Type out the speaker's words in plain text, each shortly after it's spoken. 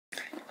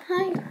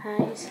Hi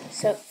guys,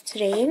 so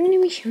today I'm going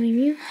to be showing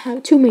you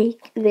how to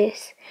make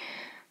this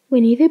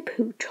Winnie the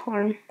Pooh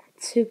charm.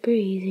 It's super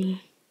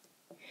easy.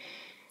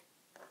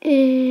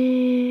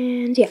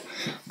 And yeah,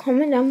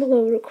 comment down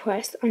below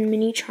requests on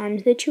mini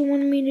charms that you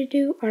want me to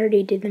do. I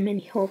already did the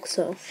mini Hulk,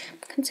 so I'm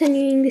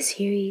continuing the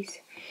series.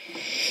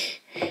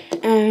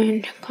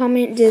 And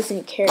comment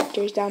Disney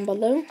characters down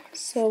below.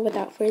 So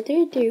without further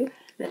ado,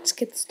 let's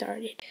get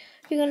started.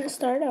 You're going to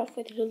start off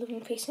with your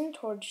Loom facing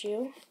towards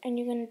you, and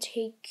you're going to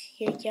take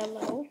your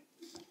yellow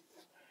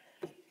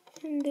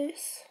and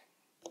this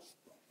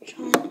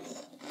charm,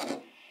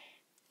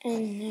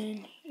 and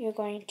then you're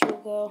going to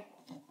go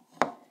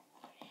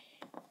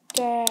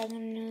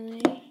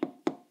diagonally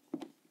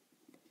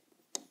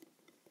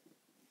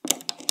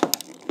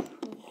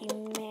to the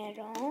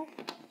middle,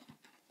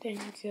 then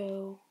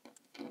go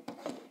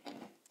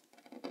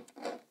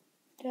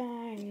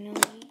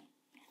diagonally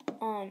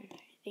on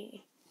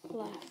the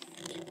left.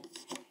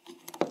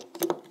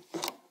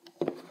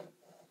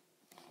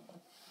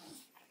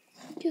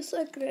 Just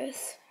like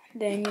this.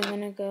 Then you're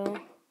gonna go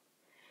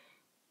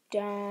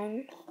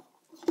down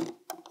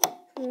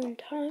one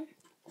time.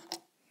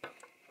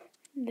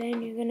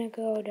 Then you're gonna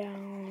go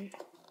down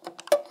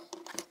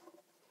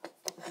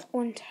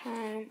one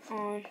time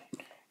on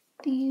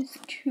these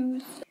two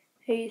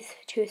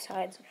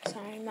sides. I'm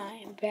sorry,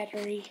 my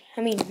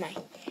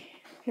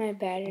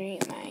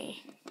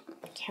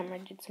camera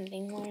did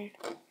something weird.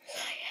 So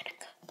I had to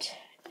cut.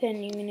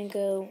 Then you're gonna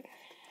go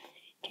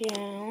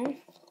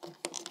down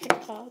and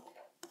up,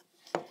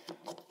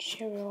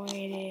 whichever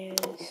way it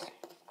is.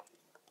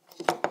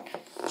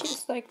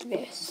 Just like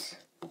this.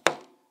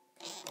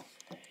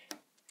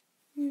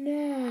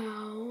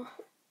 Now,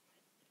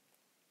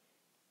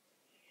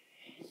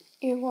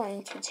 you're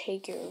going to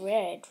take your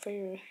red for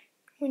your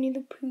Winnie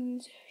the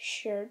Pooh's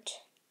shirt,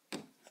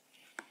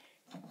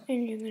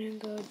 and you're going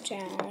to go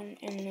down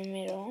in the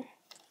middle.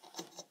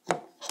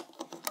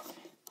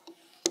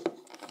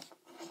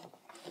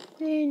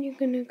 Then you're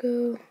going to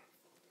go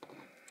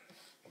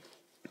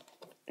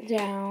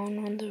down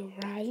on the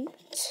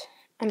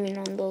on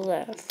the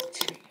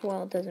left.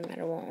 Well, it doesn't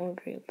matter what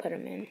order you put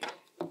them in.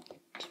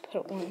 Just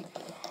put one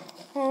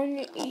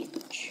on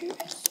each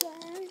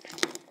side.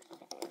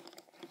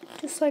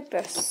 Just like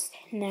this.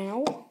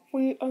 Now,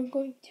 we are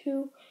going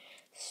to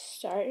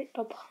start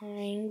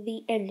applying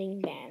the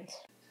ending bands.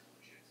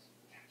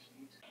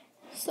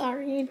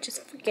 Sorry,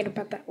 just forget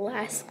about that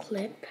last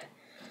clip.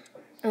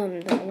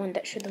 The one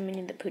that showed the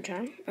Winnie the Pooh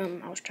charm.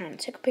 I was trying to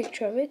take a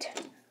picture of it.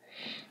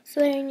 So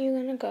then you're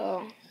gonna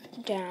go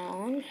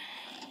down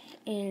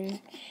in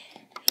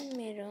the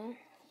middle.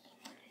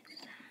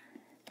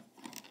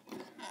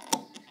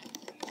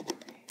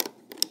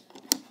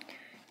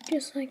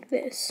 Just like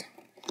this.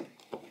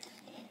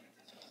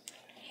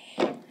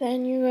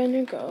 Then you're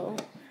gonna go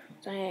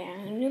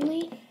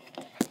diagonally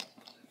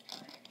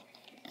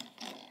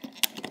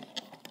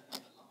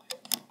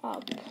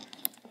up.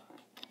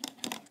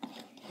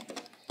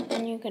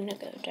 Then you're gonna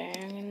go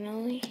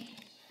diagonally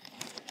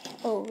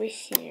over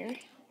here.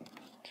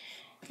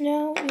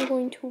 Now you're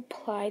going to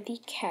apply the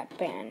cap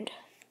band.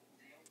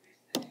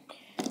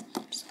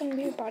 It's gonna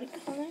be your body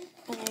color,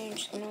 and then you're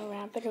just gonna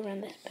wrap it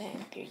around this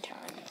band 3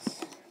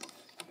 times.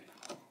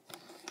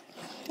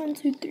 1,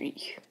 2,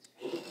 3.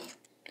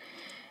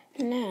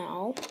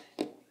 Now,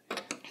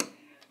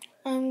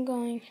 I'm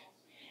going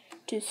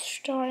to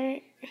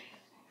start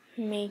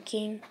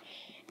making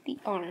the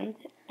arms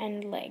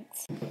and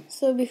legs.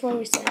 So before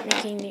we start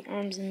making the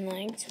arms and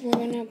legs, we're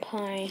going to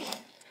apply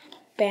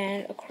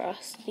band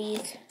across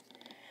these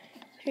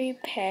 3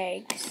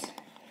 pegs.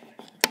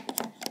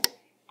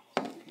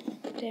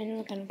 Then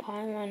we're going to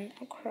apply one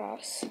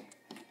across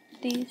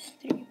these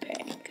 3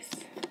 pegs.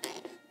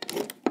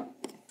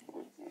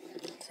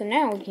 So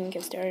now we can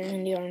get started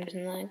on the arms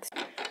and legs.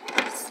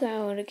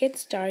 So to get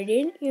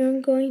started,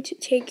 you're going to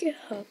take your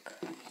hook,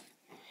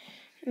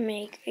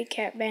 make a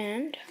cap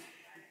band,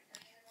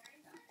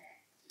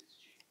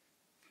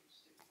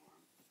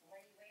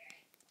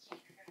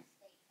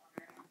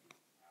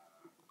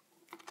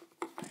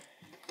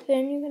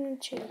 then you're going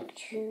to take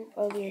 2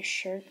 of your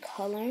shirt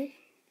color,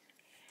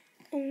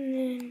 and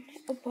then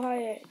apply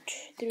it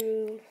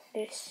through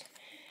this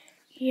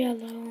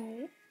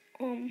yellow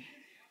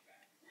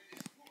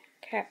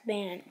cap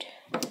band.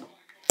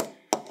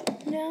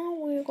 Now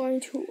we're going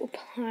to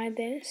apply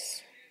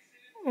this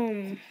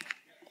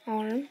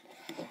arm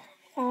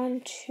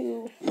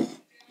onto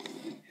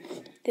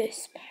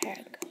this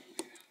peg.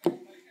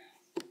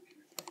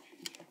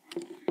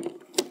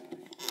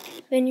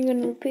 Then you're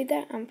going to repeat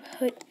that and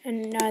put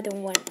another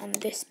one on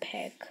this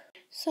peg.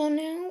 So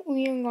now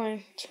we are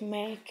going to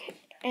make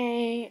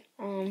a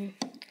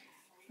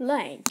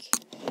leg.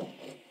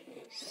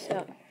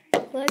 So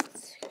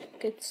let's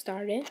get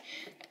started.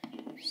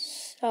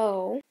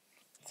 So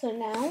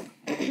now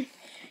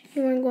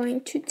you are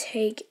going to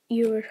take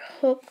your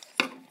hook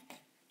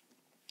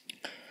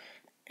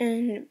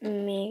and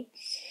make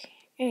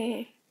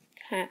a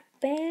hat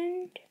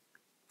band,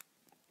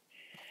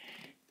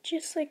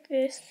 just like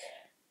this.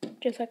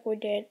 just like we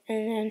did,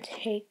 and then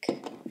take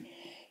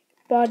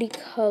body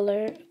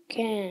color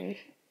again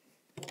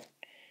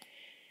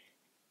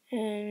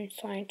and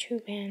slide 2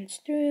 bands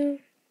through.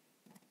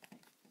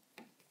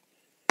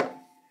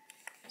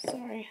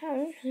 Sorry, I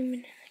haven't been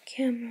in the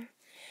camera.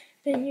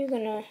 Then you're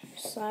gonna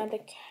slide the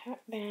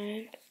cat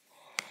band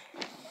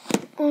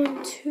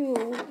onto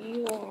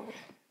your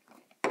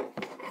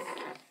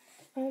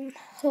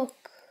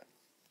hook,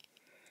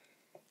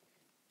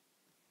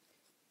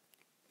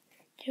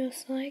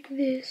 just like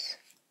this.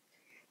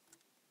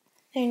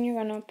 Then you're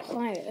gonna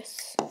apply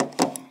this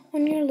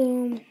on your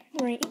loom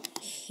right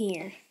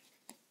here.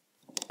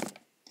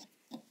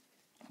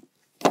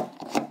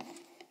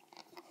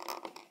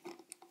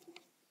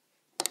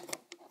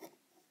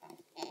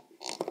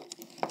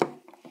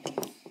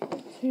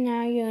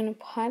 Now you're gonna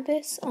apply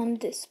this on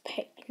this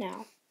peg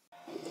now.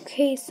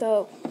 Okay,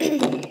 so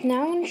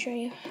now I'm gonna show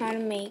you how to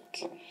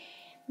make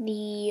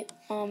the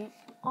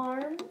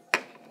arm.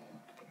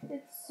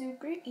 It's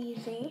super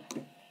easy.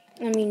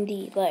 I mean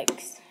the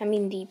legs. I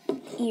mean the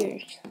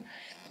ears.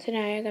 So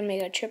now you're gonna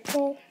make a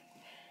triple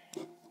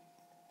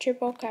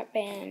cat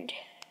band,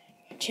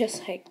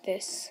 just like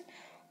this.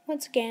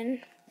 Once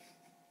again,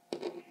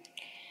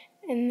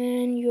 and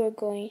then you are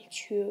going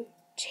to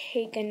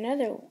take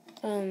another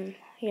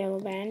yellow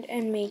band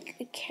and make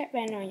a cat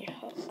band on your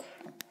hook.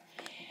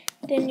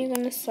 Then you're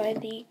gonna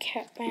slide the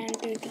cat band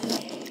through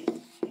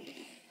the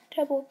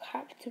double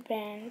capped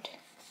band.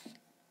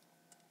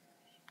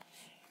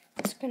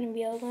 It's gonna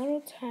be a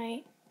little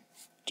tight.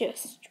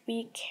 Just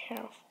be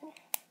careful.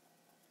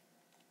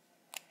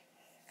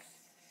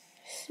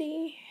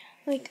 See,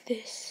 like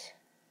this.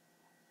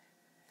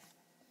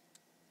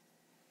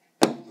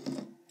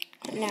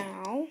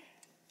 Now,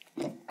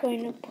 I'm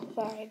going to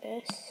apply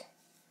this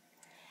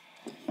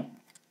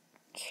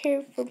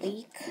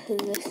carefully because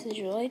this is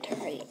really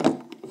tight.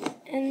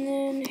 And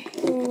then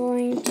you're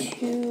going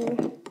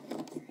to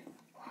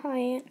apply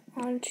it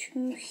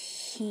onto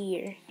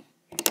here.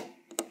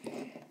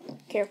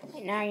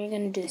 Carefully. Now you're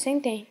going to do the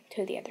same thing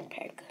to the other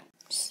peg.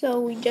 So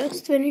we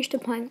just finished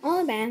applying all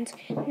the bands.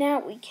 Now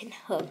we can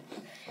hook.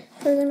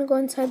 So we're going to go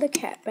inside the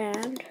cat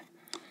band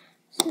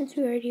since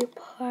we already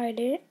applied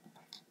it.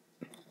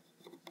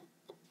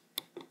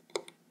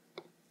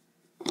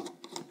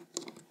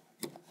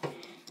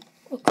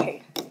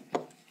 Okay.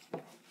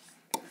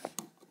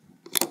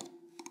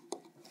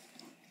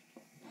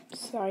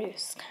 Sorry,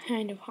 it's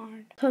kind of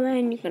hard. So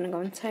then you're going to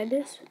go inside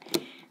this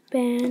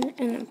band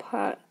and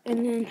apply,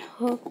 and then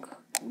hook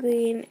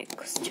the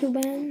next 2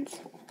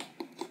 bands.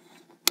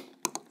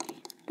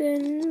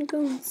 Then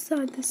go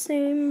inside the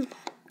same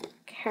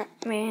cat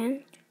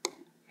band,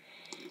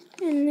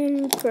 and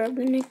then grab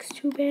the next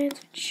 2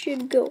 bands, which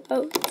should go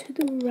out to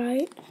the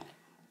right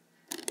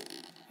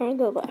or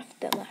the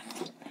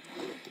left.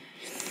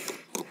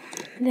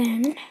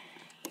 Then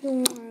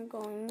you are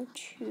going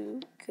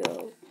to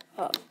go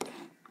up.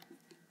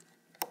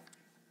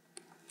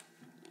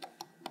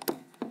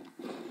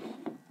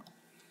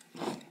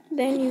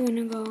 Then you're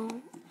gonna go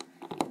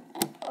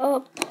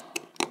up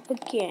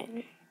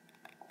again.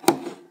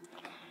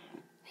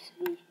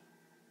 See?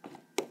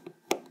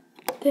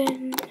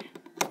 Then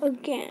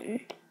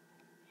again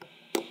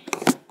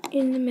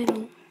in the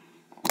middle.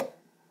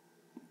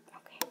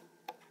 Okay.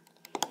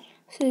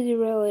 This is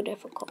really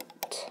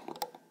difficult.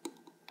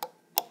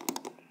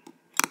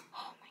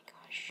 Oh my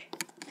gosh.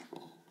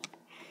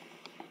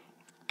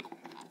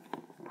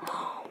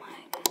 Oh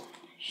my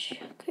gosh.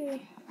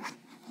 Okay.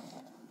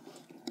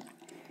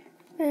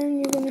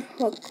 And you're gonna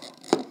hook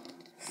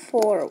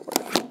forward.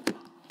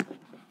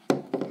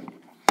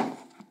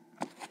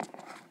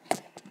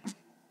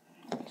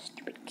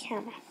 Stupid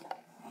camera.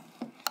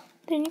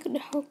 Then you're gonna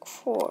hook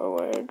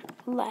forward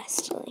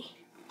lastly.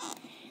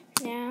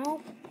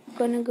 Now, I'm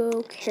gonna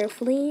go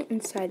carefully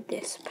inside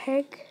this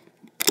peg.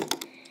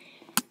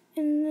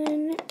 And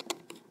then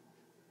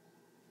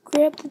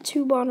grab the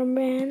 2 bottom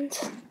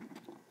bands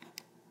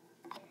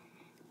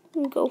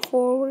and go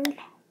forward.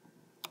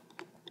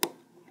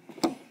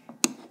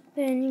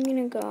 Then you're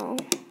gonna go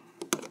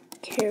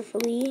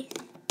carefully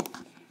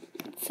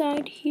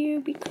inside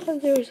here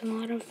because there's a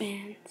lot of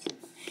bands.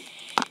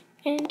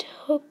 And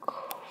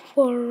hook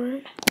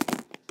forward.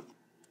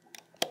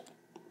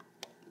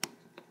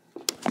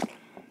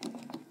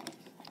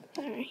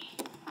 Sorry.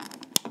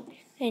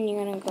 Then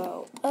you're gonna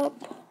go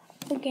up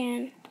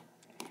again.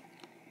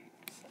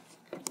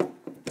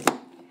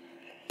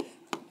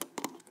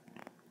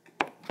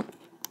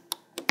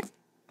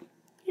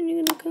 And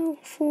you're gonna go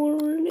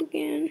forward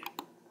again.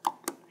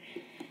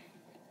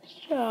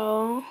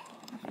 So,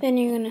 then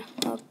you're gonna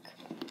hook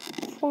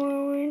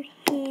forward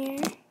here.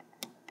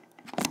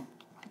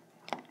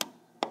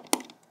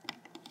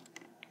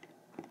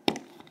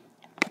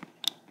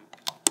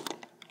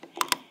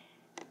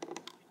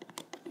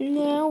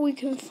 Now we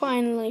can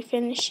finally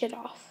finish it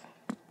off.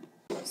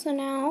 So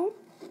now,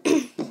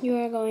 you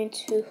are going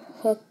to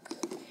hook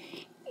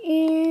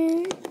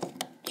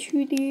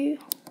into the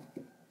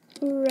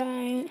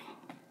right.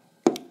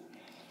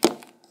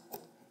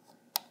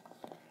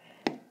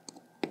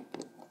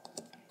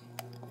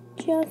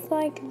 just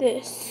like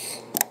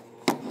this.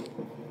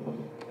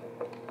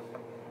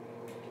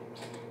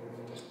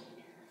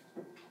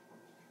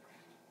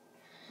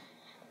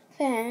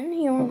 Then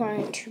you're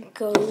going to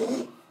go,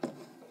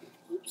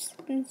 oops,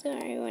 I'm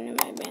sorry, one of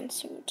my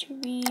bands seemed to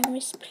be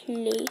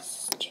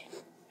misplaced.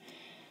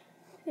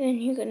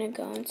 Then you're going to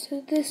go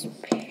into this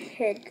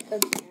peg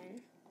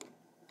again,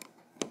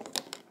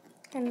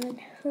 and then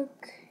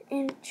hook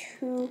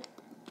into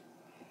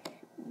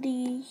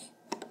the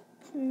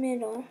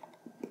middle,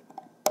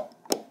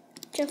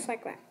 just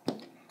like that.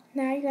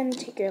 Now you're going to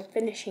take your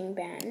finishing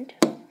band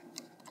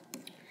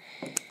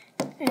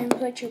and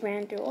put your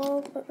band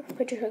through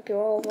put your hook through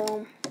all of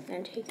them,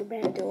 and take your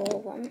band through all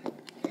of them,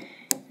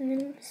 and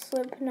then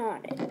slip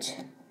knot it.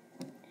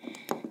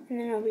 And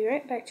then I'll be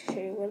right back to show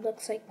you what it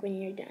looks like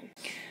when you're done.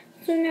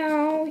 So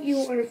now you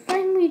are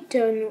finally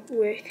done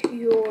with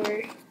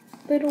your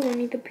little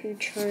Winnie the Pooh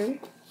charm.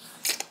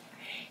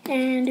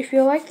 And if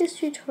you like this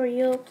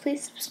tutorial,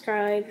 please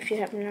subscribe if you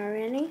haven't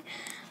already.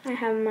 I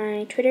have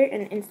my Twitter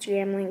and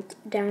Instagram linked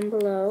down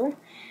below.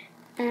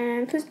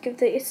 And please give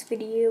this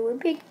video a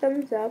big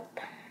thumbs up.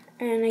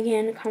 And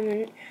again,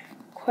 comment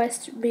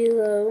request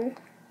below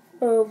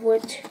of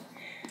what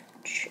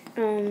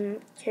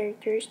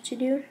characters to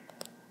do.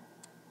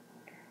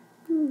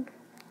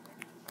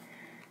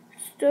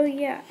 So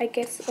yeah, I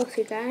guess I'll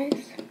see you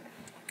guys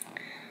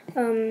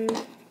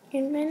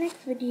in my next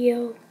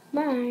video.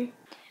 Bye.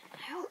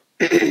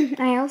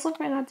 I also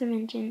forgot to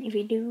mention, if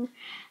you do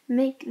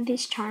make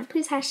this charm,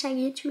 please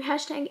hashtag it to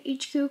hashtag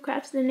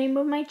HQCrafts, the name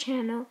of my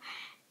channel,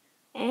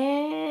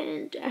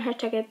 and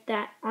hashtag it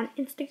that on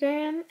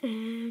Instagram.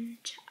 And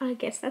I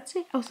guess that's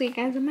it. I'll see you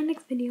guys in my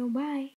next video. Bye.